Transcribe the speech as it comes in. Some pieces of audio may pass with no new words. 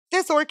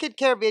This orchid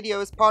care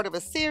video is part of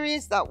a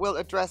series that will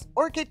address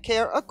orchid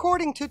care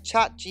according to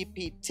Chat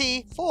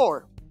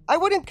GPT4. I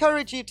would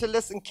encourage you to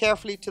listen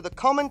carefully to the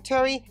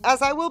commentary,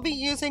 as I will be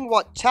using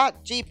what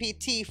Chat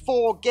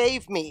GPT4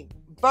 gave me,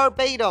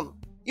 verbatim.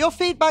 Your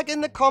feedback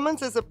in the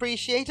comments is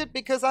appreciated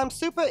because I'm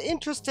super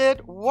interested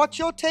what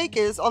your take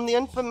is on the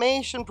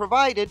information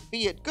provided,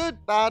 be it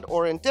good, bad,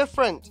 or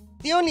indifferent.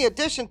 The only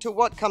addition to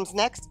what comes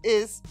next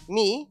is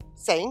me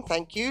saying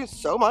thank you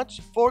so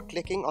much for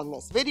clicking on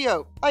this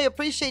video. I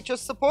appreciate your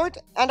support,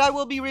 and I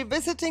will be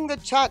revisiting the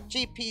Chat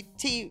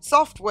GPT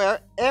software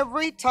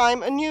every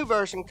time a new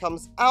version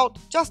comes out,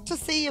 just to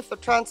see if the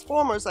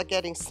transformers are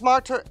getting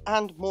smarter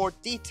and more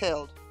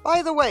detailed.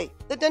 By the way,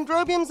 the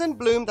dendrobiums in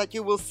bloom that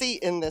you will see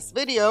in this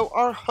video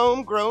are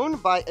homegrown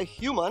by a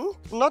human,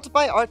 not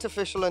by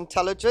artificial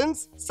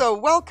intelligence. So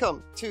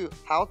welcome to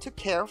How to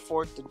Care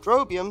for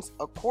Dendrobiums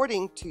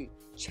according to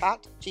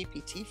Chat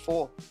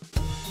GPT4.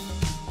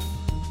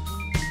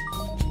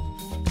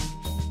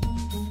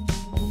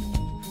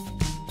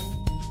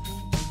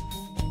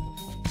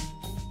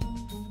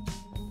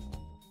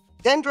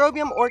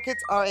 Dendrobium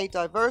orchids are a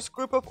diverse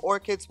group of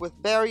orchids with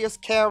various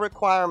care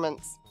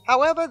requirements.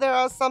 However, there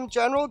are some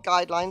general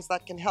guidelines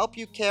that can help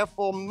you care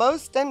for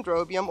most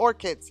dendrobium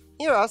orchids.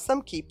 Here are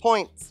some key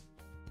points.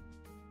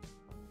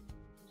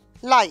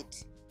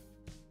 Light.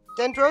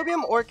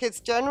 Dendrobium orchids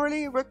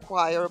generally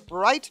require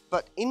bright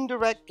but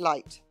indirect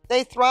light.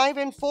 They thrive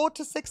in 4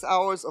 to 6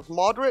 hours of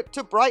moderate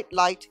to bright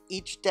light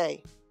each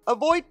day.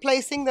 Avoid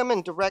placing them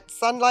in direct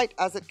sunlight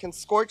as it can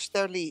scorch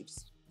their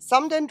leaves.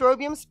 Some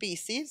dendrobium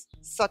species,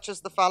 such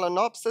as the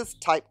Phalaenopsis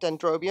type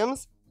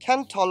dendrobiums,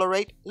 can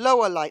tolerate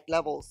lower light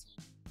levels.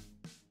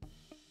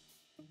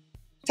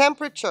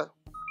 Temperature.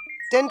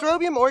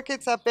 Dendrobium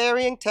orchids have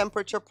varying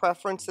temperature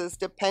preferences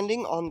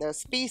depending on their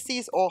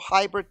species or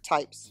hybrid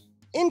types.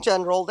 In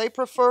general, they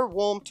prefer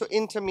warm to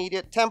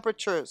intermediate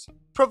temperatures.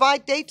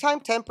 Provide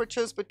daytime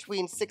temperatures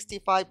between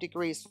 65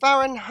 degrees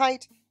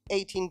Fahrenheit,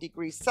 18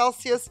 degrees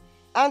Celsius,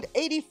 and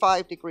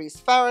 85 degrees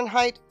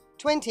Fahrenheit,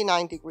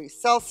 29 degrees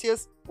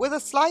Celsius, with a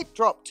slight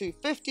drop to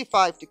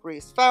 55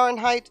 degrees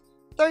Fahrenheit,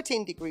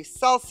 13 degrees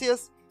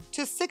Celsius,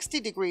 to 60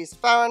 degrees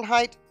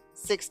Fahrenheit,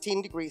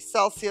 16 degrees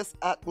Celsius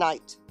at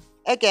night.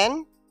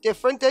 Again,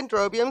 different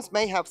dendrobiums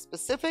may have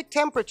specific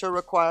temperature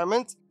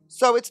requirements,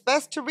 so it's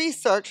best to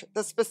research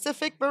the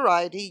specific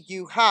variety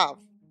you have.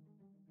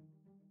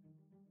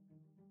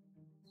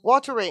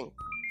 Watering.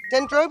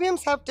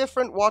 Dendrobiums have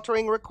different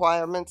watering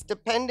requirements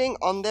depending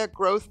on their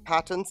growth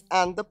patterns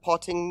and the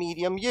potting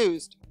medium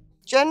used.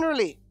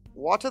 Generally,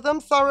 water them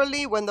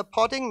thoroughly when the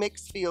potting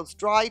mix feels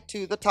dry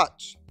to the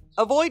touch.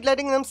 Avoid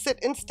letting them sit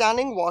in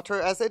standing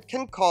water as it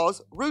can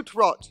cause root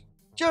rot.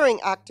 During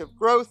active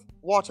growth,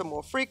 water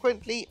more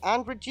frequently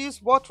and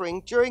reduce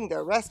watering during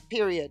their rest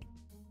period.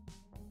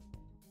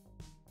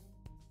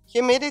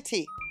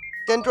 Humidity.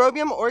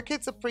 Dendrobium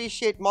orchids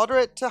appreciate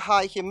moderate to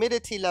high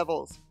humidity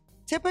levels,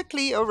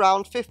 typically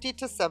around 50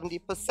 to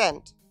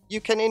 70%. You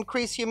can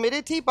increase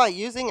humidity by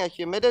using a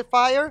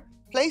humidifier,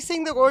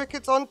 placing the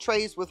orchids on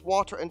trays with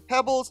water and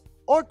pebbles,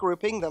 or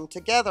grouping them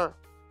together.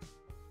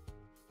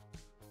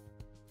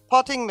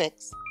 Potting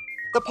mix.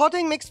 The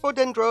potting mix for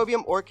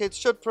dendrobium orchids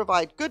should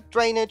provide good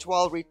drainage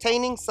while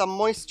retaining some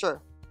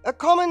moisture. A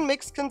common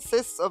mix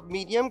consists of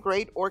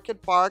medium-grade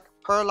orchid bark,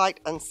 perlite,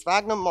 and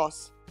sphagnum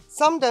moss.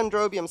 Some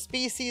dendrobium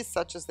species,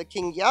 such as the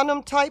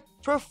Kingianum type,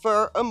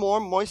 prefer a more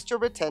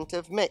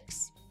moisture-retentive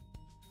mix.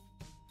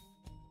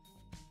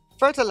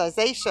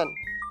 Fertilization.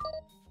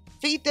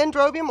 Feed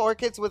dendrobium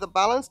orchids with a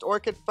balanced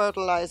orchid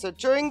fertilizer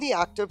during the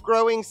active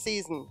growing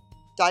season.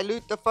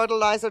 Dilute the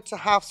fertilizer to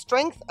half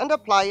strength and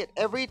apply it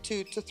every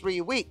 2 to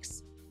 3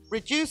 weeks.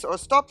 Reduce or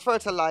stop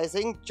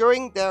fertilizing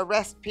during their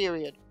rest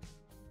period.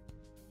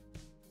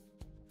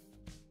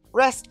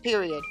 Rest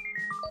period.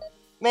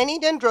 Many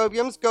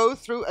dendrobiums go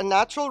through a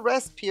natural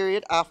rest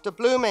period after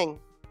blooming.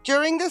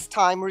 During this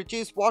time,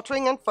 reduce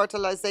watering and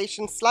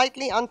fertilization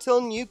slightly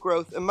until new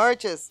growth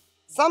emerges.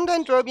 Some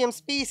dendrobium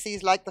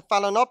species, like the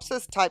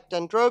Phalaenopsis type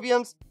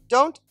dendrobiums,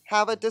 don't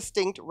have a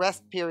distinct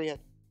rest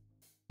period.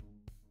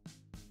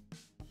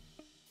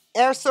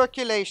 Air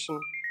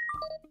circulation.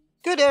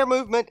 Good air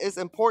movement is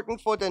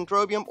important for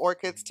dendrobium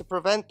orchids to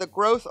prevent the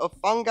growth of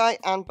fungi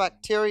and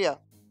bacteria.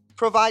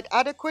 Provide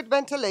adequate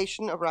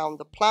ventilation around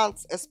the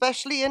plants,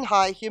 especially in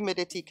high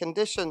humidity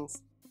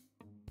conditions.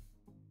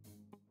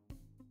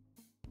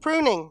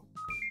 Pruning.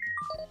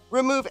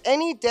 Remove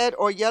any dead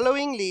or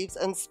yellowing leaves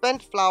and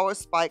spent flower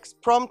spikes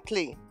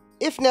promptly.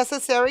 If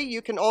necessary,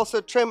 you can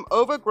also trim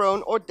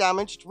overgrown or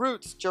damaged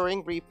roots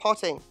during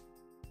repotting.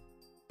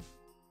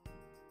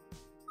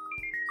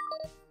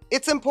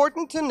 It's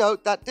important to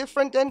note that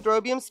different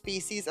dendrobium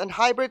species and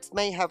hybrids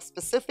may have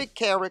specific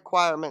care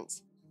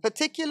requirements,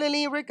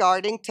 particularly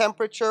regarding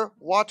temperature,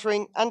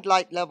 watering, and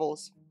light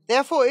levels.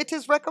 Therefore, it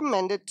is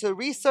recommended to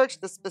research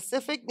the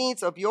specific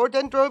needs of your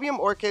dendrobium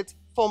orchids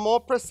for more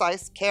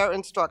precise care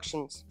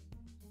instructions.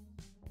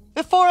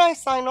 Before I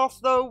sign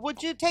off though,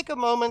 would you take a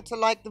moment to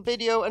like the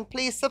video and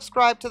please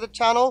subscribe to the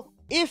channel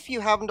if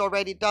you haven't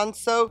already done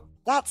so,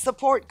 That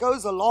support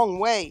goes a long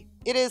way.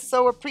 It is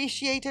so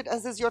appreciated,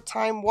 as is your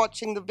time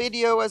watching the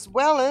video as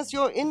well as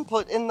your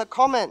input in the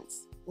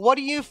comments. What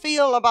do you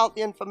feel about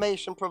the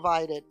information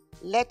provided?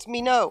 Let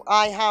me know.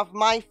 I have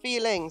my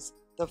feelings.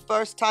 The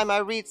first time I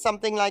read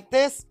something like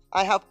this,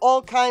 I have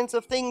all kinds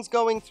of things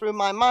going through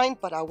my mind,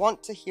 but I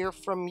want to hear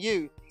from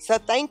you. So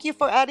thank you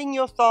for adding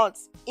your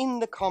thoughts in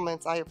the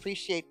comments. I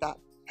appreciate that.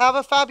 Have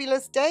a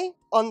fabulous day.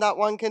 On that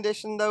one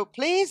condition though,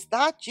 please,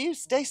 that you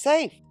stay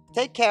safe.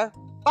 Take care.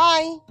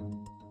 Bye.